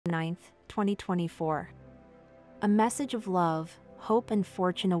9th, 2024. A message of love, hope, and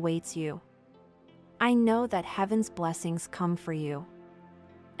fortune awaits you. I know that heaven's blessings come for you.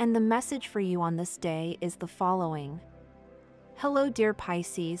 And the message for you on this day is the following. Hello, dear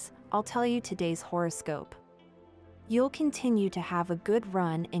Pisces, I'll tell you today's horoscope. You'll continue to have a good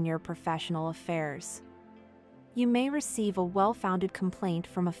run in your professional affairs. You may receive a well-founded complaint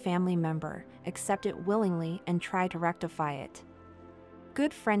from a family member, accept it willingly and try to rectify it.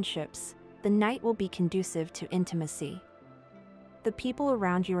 Good friendships, the night will be conducive to intimacy. The people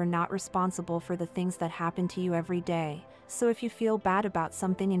around you are not responsible for the things that happen to you every day, so if you feel bad about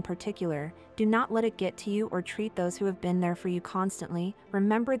something in particular, do not let it get to you or treat those who have been there for you constantly.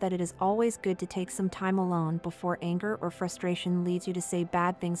 Remember that it is always good to take some time alone before anger or frustration leads you to say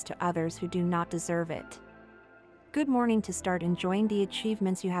bad things to others who do not deserve it. Good morning. To start enjoying the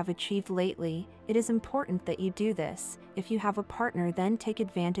achievements you have achieved lately, it is important that you do this. If you have a partner, then take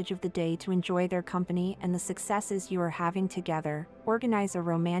advantage of the day to enjoy their company and the successes you are having together. Organize a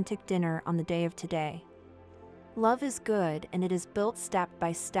romantic dinner on the day of today. Love is good and it is built step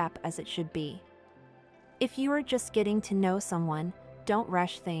by step as it should be. If you are just getting to know someone, don't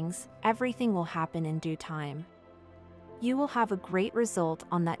rush things, everything will happen in due time. You will have a great result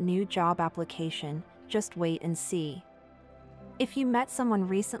on that new job application. Just wait and see. If you met someone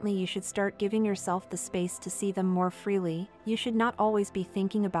recently, you should start giving yourself the space to see them more freely. You should not always be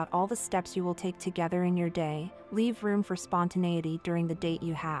thinking about all the steps you will take together in your day. Leave room for spontaneity during the date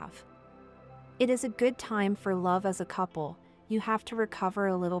you have. It is a good time for love as a couple. You have to recover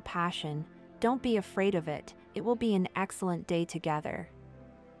a little passion. Don't be afraid of it. It will be an excellent day together.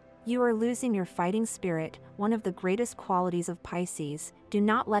 You are losing your fighting spirit, one of the greatest qualities of Pisces. Do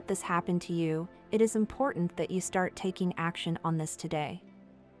not let this happen to you. It is important that you start taking action on this today.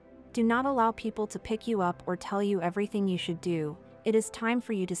 Do not allow people to pick you up or tell you everything you should do. It is time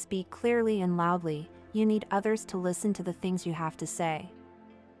for you to speak clearly and loudly. You need others to listen to the things you have to say.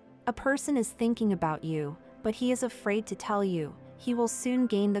 A person is thinking about you, but he is afraid to tell you. He will soon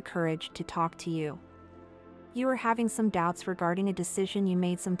gain the courage to talk to you. You are having some doubts regarding a decision you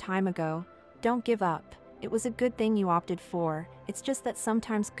made some time ago. Don't give up. It was a good thing you opted for. It's just that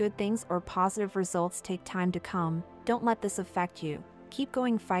sometimes good things or positive results take time to come. Don't let this affect you. Keep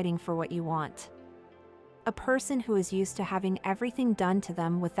going, fighting for what you want. A person who is used to having everything done to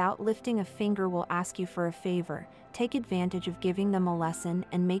them without lifting a finger will ask you for a favor. Take advantage of giving them a lesson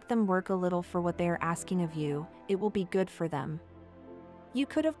and make them work a little for what they are asking of you. It will be good for them. You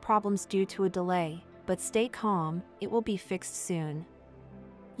could have problems due to a delay, but stay calm, it will be fixed soon.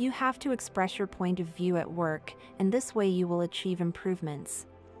 You have to express your point of view at work, and this way you will achieve improvements.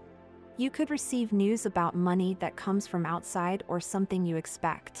 You could receive news about money that comes from outside or something you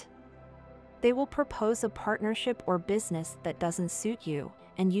expect. They will propose a partnership or business that doesn't suit you,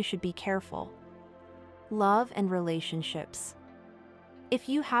 and you should be careful. Love and relationships. If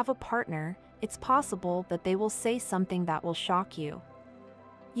you have a partner, it's possible that they will say something that will shock you.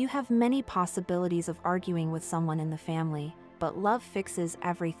 You have many possibilities of arguing with someone in the family, but love fixes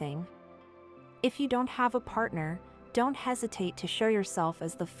everything. If you don't have a partner, don't hesitate to show yourself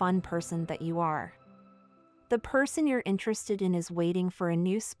as the fun person that you are. The person you're interested in is waiting for a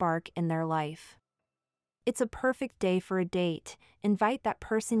new spark in their life. It's a perfect day for a date. Invite that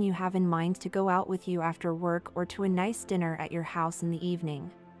person you have in mind to go out with you after work or to a nice dinner at your house in the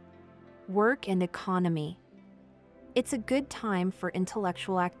evening. Work and economy. It's a good time for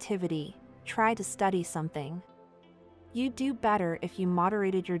intellectual activity. Try to study something. You'd do better if you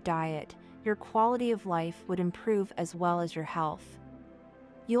moderated your diet. Your quality of life would improve as well as your health.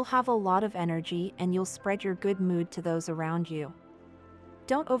 You'll have a lot of energy and you'll spread your good mood to those around you.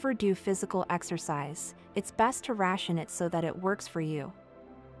 Don't overdo physical exercise. It's best to ration it so that it works for you.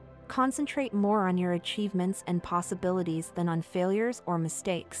 Concentrate more on your achievements and possibilities than on failures or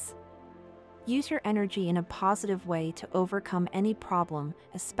mistakes. Use your energy in a positive way to overcome any problem,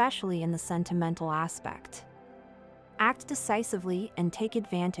 especially in the sentimental aspect. Act decisively and take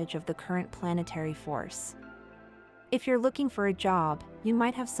advantage of the current planetary force. If you're looking for a job, you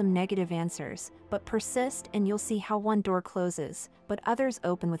might have some negative answers, but persist and you'll see how one door closes, but others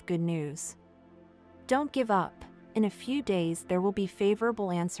open with good news. Don't give up. In a few days there will be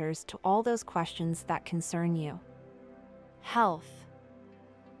favorable answers to all those questions that concern you. Health.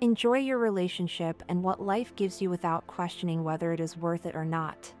 Enjoy your relationship and what life gives you without questioning whether it is worth it or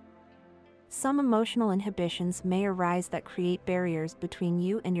not. Some emotional inhibitions may arise that create barriers between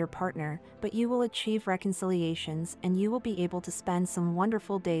you and your partner, but you will achieve reconciliations and you will be able to spend some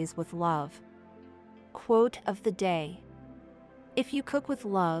wonderful days with love. Quote of the day. If you cook with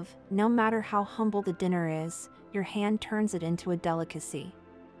love, no matter how humble the dinner is, your hand turns it into a delicacy.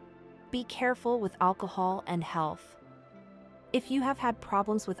 Be careful with alcohol and health. If you have had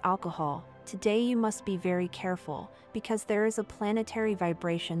problems with alcohol, today you must be very careful because there is a planetary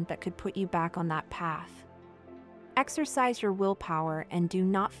vibration that could put you back on that path. Exercise your willpower and do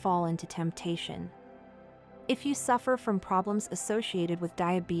not fall into temptation. If you suffer from problems associated with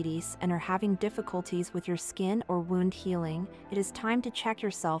diabetes and are having difficulties with your skin or wound healing, it is time to check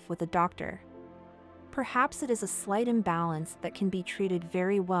yourself with a doctor. Perhaps it is a slight imbalance that can be treated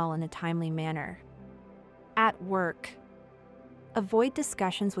very well in a timely manner. At work. Avoid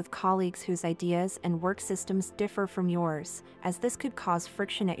discussions with colleagues whose ideas and work systems differ from yours, as this could cause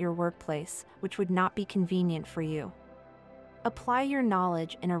friction at your workplace, which would not be convenient for you. Apply your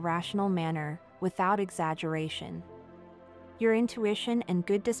knowledge in a rational manner, without exaggeration. Your intuition and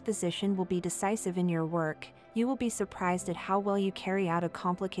good disposition will be decisive in your work. You will be surprised at how well you carry out a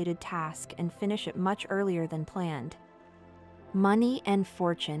complicated task and finish it much earlier than planned. Money and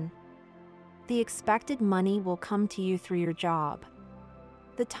fortune. The expected money will come to you through your job.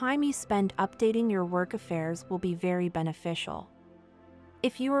 The time you spend updating your work affairs will be very beneficial.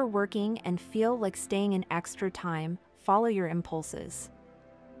 If you are working and feel like staying in extra time, follow your impulses.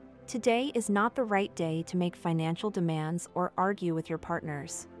 Today is not the right day to make financial demands or argue with your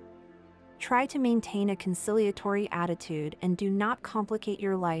partners. Try to maintain a conciliatory attitude and do not complicate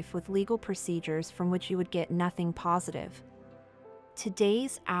your life with legal procedures from which you would get nothing positive.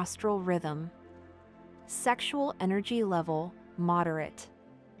 Today's astral rhythm. Sexual energy level, moderate.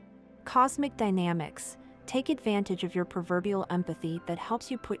 Cosmic dynamics. Take advantage of your proverbial empathy that helps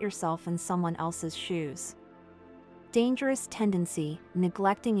you put yourself in someone else's shoes. Dangerous tendency,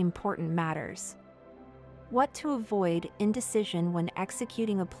 neglecting important matters. What to avoid: indecision when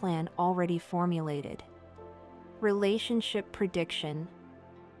executing a plan already formulated. Relationship prediction.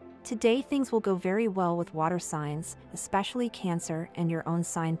 Today things will go very well with water signs, especially Cancer and your own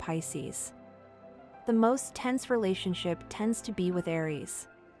sign Pisces. The most tense relationship tends to be with Aries.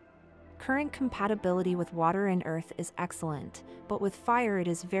 Current compatibility with water and earth is excellent, but with fire it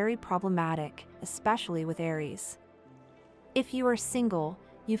is very problematic, especially with Aries. If you are single,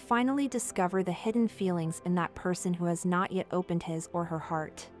 you finally discover the hidden feelings in that person who has not yet opened his or her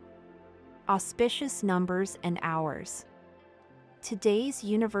heart. Auspicious numbers and hours. Today's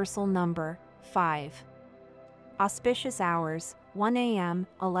universal number, 5. Auspicious hours, 1 a.m.,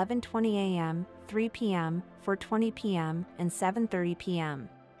 11:20 a.m., 3 p.m., 4:20 p.m., and 7:30 p.m.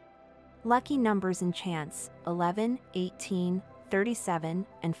 Lucky numbers and chance, 11, 18, 37,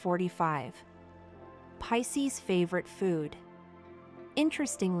 and 45. Pisces' favorite food.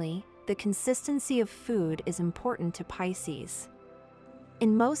 Interestingly, the consistency of food is important to Pisces.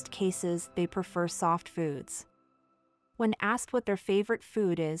 In most cases, they prefer soft foods. When asked what their favorite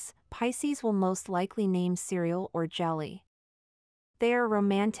food is, Pisces will most likely name cereal or jelly. They are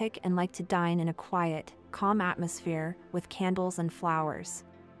romantic and like to dine in a quiet, calm atmosphere with candles and flowers.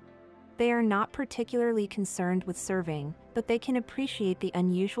 They are not particularly concerned with serving, but they can appreciate the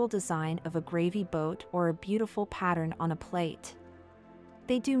unusual design of a gravy boat or a beautiful pattern on a plate.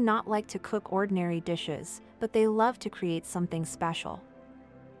 They do not like to cook ordinary dishes, but they love to create something special.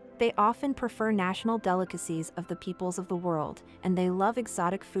 They often prefer national delicacies of the peoples of the world, and they love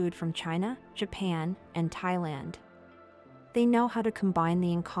exotic food from China, Japan, and Thailand. They know how to combine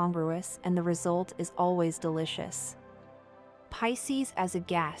the incongruous, and the result is always delicious. Pisces as a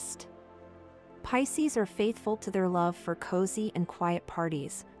guest. Pisces are faithful to their love for cozy and quiet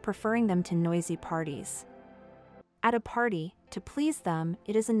parties, preferring them to noisy parties. At a party, to please them,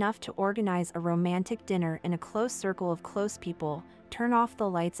 it is enough to organize a romantic dinner in a close circle of close people, turn off the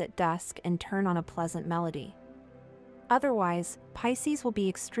lights at dusk and turn on a pleasant melody. Otherwise, Pisces will be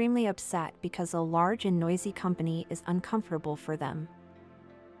extremely upset because a large and noisy company is uncomfortable for them.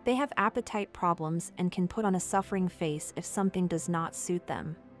 They have appetite problems and can put on a suffering face if something does not suit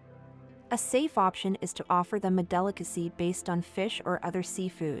them. A safe option is to offer them a delicacy based on fish or other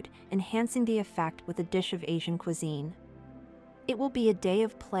seafood, enhancing the effect with a dish of Asian cuisine. It will be a day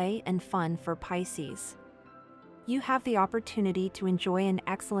of play and fun for Pisces. You have the opportunity to enjoy an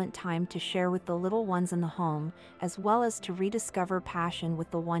excellent time to share with the little ones in the home, as well as to rediscover passion with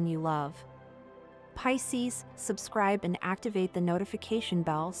the one you love. Pisces, subscribe and activate the notification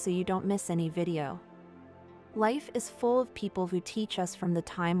bell so you don't miss any video. Life is full of people who teach us from the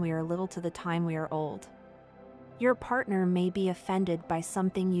time we are little to the time we are old. Your partner may be offended by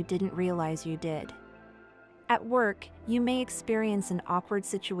something you didn't realize you did. At work, you may experience an awkward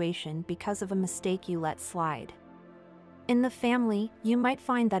situation because of a mistake you let slide. In the family, you might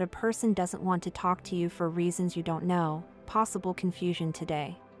find that a person doesn't want to talk to you for reasons you don't know, possible confusion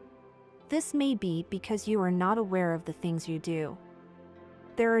today. This may be because you are not aware of the things you do.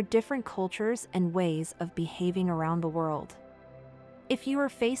 There are different cultures and ways of behaving around the world. If you are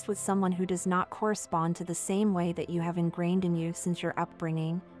faced with someone who does not correspond to the same way that you have ingrained in you since your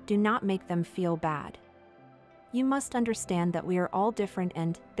upbringing, do not make them feel bad. You must understand that we are all different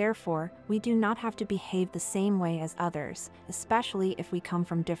and, therefore, we do not have to behave the same way as others, especially if we come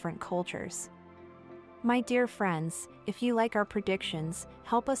from different cultures. My dear friends, if you like our predictions,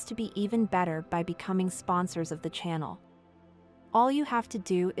 help us to be even better by becoming sponsors of the channel. All you have to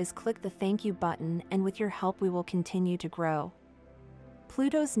do is click the thank you button, and with your help we will continue to grow.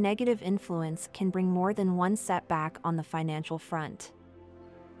 Pluto's negative influence can bring more than one setback on the financial front.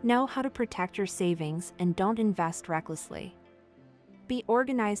 Know how to protect your savings and don't invest recklessly. Be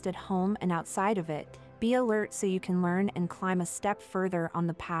organized at home and outside of it. Be alert so you can learn and climb a step further on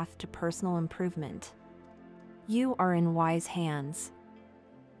the path to personal improvement. You are in wise hands.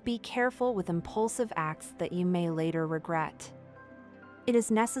 Be careful with impulsive acts that you may later regret. It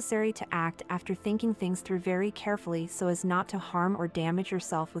is necessary to act after thinking things through very carefully so as not to harm or damage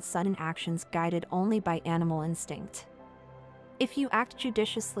yourself with sudden actions guided only by animal instinct. If you act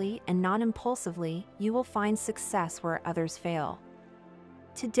judiciously and not impulsively, you will find success where others fail.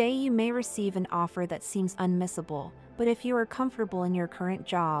 Today you may receive an offer that seems unmissable, but if you are comfortable in your current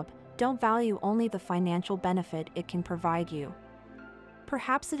job, don't value only the financial benefit it can provide you.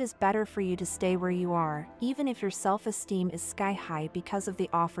 Perhaps it is better for you to stay where you are, even if your self-esteem is sky-high because of the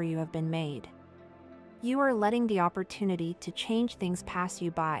offer you have been made. You are letting the opportunity to change things pass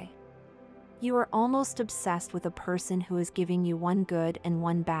you by. You are almost obsessed with a person who is giving you one good and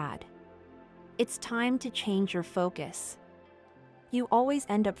one bad. It's time to change your focus. You always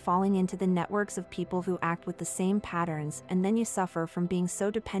end up falling into the networks of people who act with the same patterns, and then you suffer from being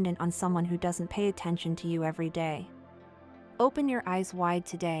so dependent on someone who doesn't pay attention to you every day. Open your eyes wide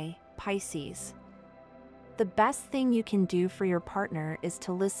today, Pisces. The best thing you can do for your partner is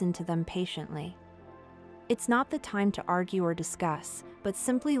to listen to them patiently. It's not the time to argue or discuss, but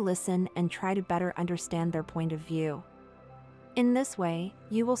simply listen and try to better understand their point of view. In this way,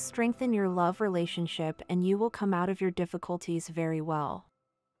 you will strengthen your love relationship and you will come out of your difficulties very well.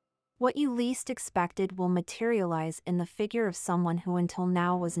 What you least expected will materialize in the figure of someone who until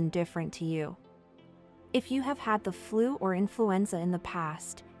now was indifferent to you. If you have had the flu or influenza in the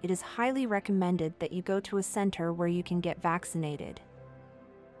past, it is highly recommended that you go to a center where you can get vaccinated.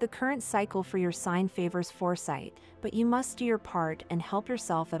 The current cycle for your sign favors foresight, but you must do your part and help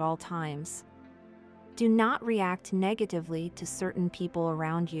yourself at all times. Do not react negatively to certain people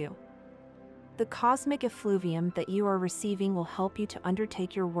around you. The cosmic effluvium that you are receiving will help you to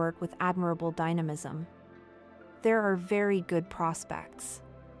undertake your work with admirable dynamism. There are very good prospects.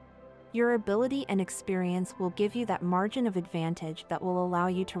 Your ability and experience will give you that margin of advantage that will allow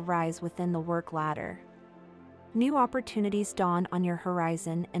you to rise within the work ladder. New opportunities dawn on your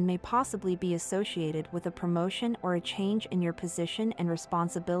horizon and may possibly be associated with a promotion or a change in your position and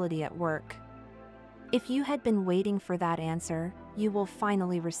responsibility at work. If you had been waiting for that answer, you will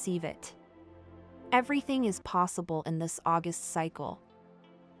finally receive it. Everything is possible in this August cycle.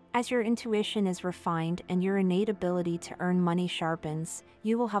 As your intuition is refined and your innate ability to earn money sharpens,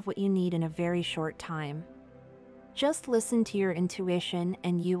 you will have what you need in a very short time. Just listen to your intuition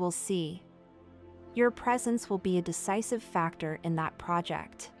and you will see. Your presence will be a decisive factor in that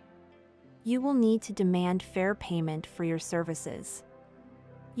project. You will need to demand fair payment for your services.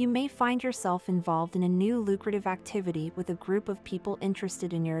 You may find yourself involved in a new lucrative activity with a group of people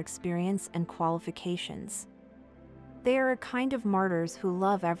interested in your experience and qualifications. They are a kind of martyrs who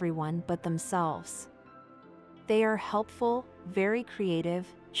love everyone but themselves. They are helpful, very creative,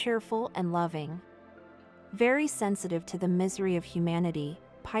 cheerful, and loving. Very sensitive to the misery of humanity,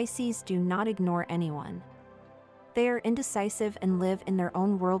 Pisces do not ignore anyone. They are indecisive and live in their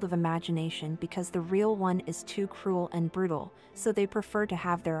own world of imagination because the real one is too cruel and brutal, so they prefer to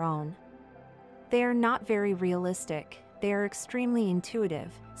have their own. They are not very realistic, they are extremely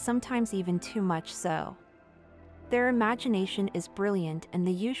intuitive, sometimes even too much so. Their imagination is brilliant and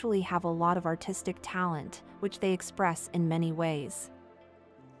they usually have a lot of artistic talent, which they express in many ways.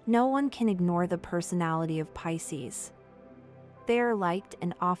 No one can ignore the personality of Pisces. They are liked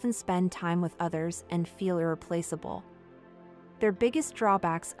and often spend time with others and feel irreplaceable. Their biggest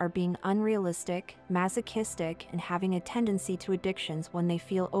drawbacks are being unrealistic, masochistic, and having a tendency to addictions when they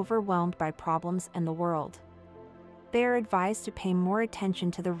feel overwhelmed by problems and the world. They are advised to pay more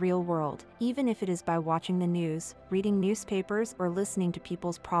attention to the real world, even if it is by watching the news, reading newspapers, or listening to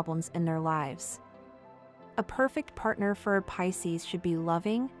people's problems in their lives. A perfect partner for a Pisces should be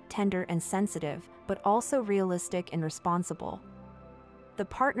loving, tender, and sensitive, but also realistic and responsible. The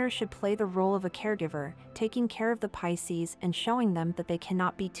partner should play the role of a caregiver, taking care of the Pisces and showing them that they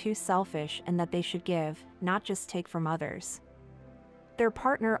cannot be too selfish and that they should give, not just take from others. Their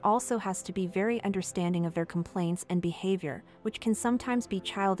partner also has to be very understanding of their complaints and behavior, which can sometimes be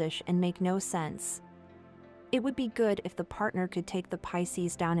childish and make no sense. It would be good if the partner could take the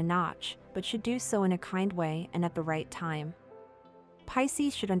Pisces down a notch, but should do so in a kind way and at the right time.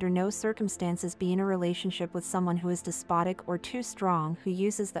 Pisces should under no circumstances be in a relationship with someone who is despotic or too strong, who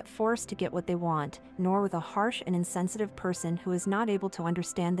uses that force to get what they want, nor with a harsh and insensitive person who is not able to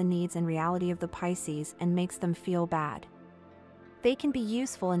understand the needs and reality of the Pisces and makes them feel bad. They can be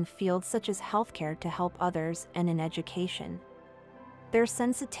useful in fields such as healthcare to help others and in education. Their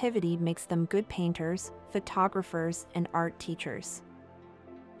sensitivity makes them good painters, photographers, and art teachers.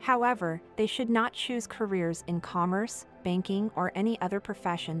 However, they should not choose careers in commerce, banking, or any other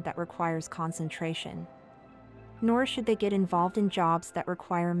profession that requires concentration. Nor should they get involved in jobs that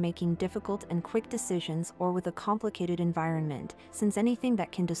require making difficult and quick decisions or with a complicated environment, since anything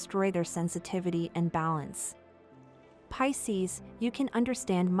that can destroy their sensitivity and balance. Pisces, you can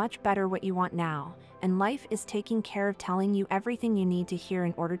understand much better what you want now, and life is taking care of telling you everything you need to hear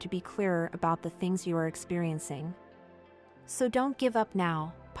in order to be clearer about the things you are experiencing. So don't give up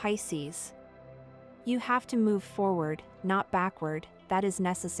now, Pisces. You have to move forward, not backward. That is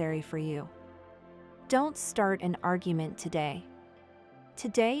necessary for you. Don't start an argument today.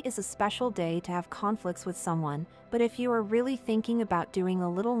 Today is a special day to have conflicts with someone, but if you are really thinking about doing a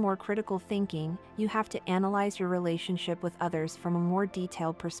little more critical thinking, you have to analyze your relationship with others from a more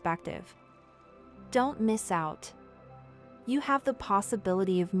detailed perspective. Don't miss out. You have the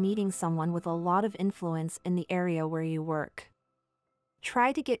possibility of meeting someone with a lot of influence in the area where you work.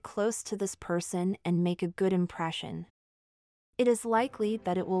 Try to get close to this person and make a good impression. It is likely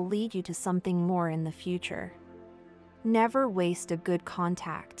that it will lead you to something more in the future. Never waste a good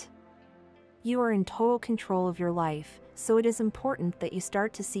contact. You are in total control of your life, so it is important that you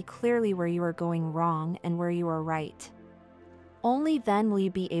start to see clearly where you are going wrong and where you are right. Only then will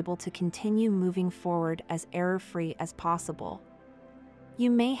you be able to continue moving forward as error-free as possible. You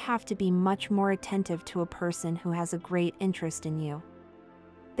may have to be much more attentive to a person who has a great interest in you.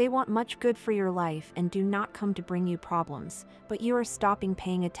 They want much good for your life and do not come to bring you problems, but you are stopping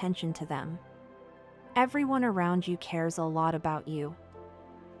paying attention to them. Everyone around you cares a lot about you.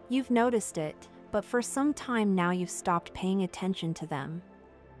 You've noticed it, but for some time now you've stopped paying attention to them.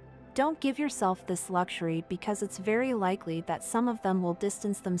 Don't give yourself this luxury because it's very likely that some of them will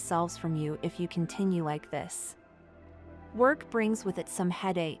distance themselves from you if you continue like this. Work brings with it some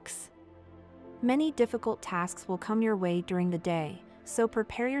headaches. Many difficult tasks will come your way during the day, so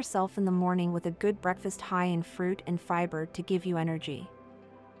prepare yourself in the morning with a good breakfast high in fruit and fiber to give you energy.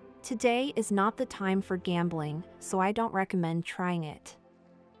 Today is not the time for gambling, so I don't recommend trying it.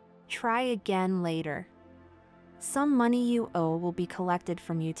 Try again later. Some money you owe will be collected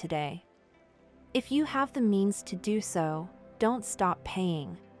from you today. If you have the means to do so, don't stop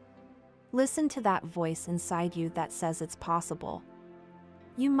paying. Listen to that voice inside you that says it's possible.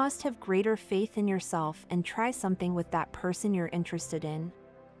 You must have greater faith in yourself and try something with that person you're interested in.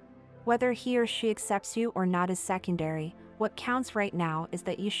 Whether he or she accepts you or not is secondary. What counts right now is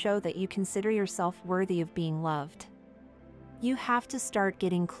that you show that you consider yourself worthy of being loved. You have to start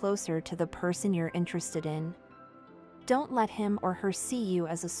getting closer to the person you're interested in. Don't let him or her see you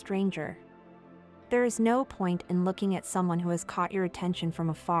as a stranger. There is no point in looking at someone who has caught your attention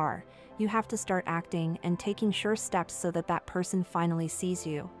from afar. You have to start acting and taking sure steps so that that person finally sees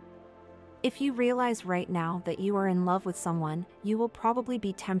you. If you realize right now that you are in love with someone, you will probably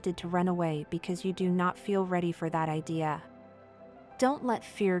be tempted to run away because you do not feel ready for that idea. Don't let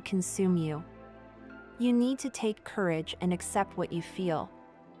fear consume you. You need to take courage and accept what you feel.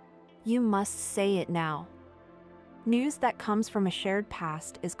 You must say it now. News that comes from a shared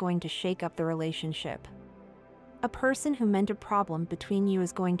past is going to shake up the relationship. A person who meant a problem between you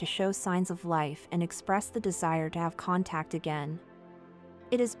is going to show signs of life and express the desire to have contact again.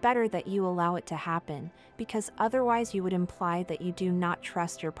 It is better that you allow it to happen, because otherwise you would imply that you do not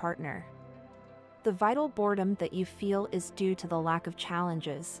trust your partner. The vital boredom that you feel is due to the lack of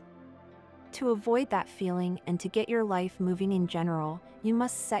challenges. To avoid that feeling and to get your life moving in general, you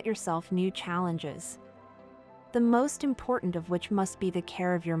must set yourself new challenges. The most important of which must be the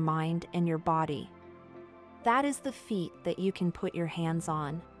care of your mind and your body. That is the feat that you can put your hands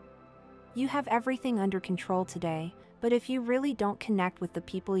on. You have everything under control today, but if you really don't connect with the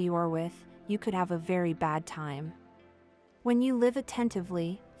people you are with, you could have a very bad time. When you live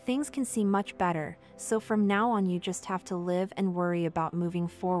attentively, things can seem much better, so from now on you just have to live and worry about moving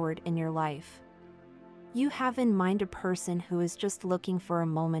forward in your life. You have in mind a person who is just looking for a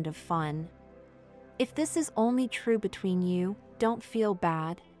moment of fun. If this is only true between you, don't feel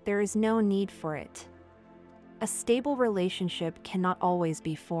bad, there is no need for it. A stable relationship cannot always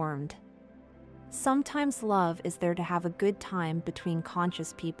be formed. Sometimes love is there to have a good time between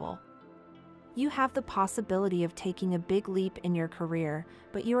conscious people. You have the possibility of taking a big leap in your career,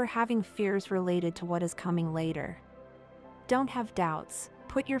 but you are having fears related to what is coming later. Don't have doubts,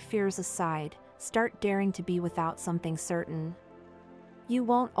 put your fears aside, start daring to be without something certain. You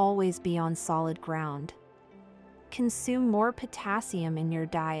won't always be on solid ground. Consume more potassium in your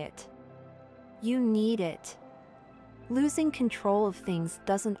diet. You need it. Losing control of things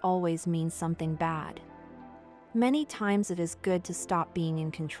doesn't always mean something bad. Many times it is good to stop being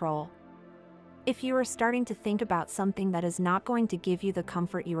in control. If you are starting to think about something that is not going to give you the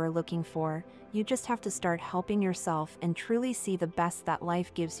comfort you are looking for, you just have to start helping yourself and truly see the best that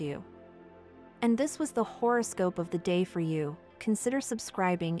life gives you. And this was the horoscope of the day for you. Consider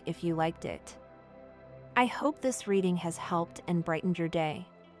subscribing if you liked it. I hope this reading has helped and brightened your day.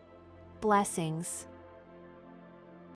 Blessings.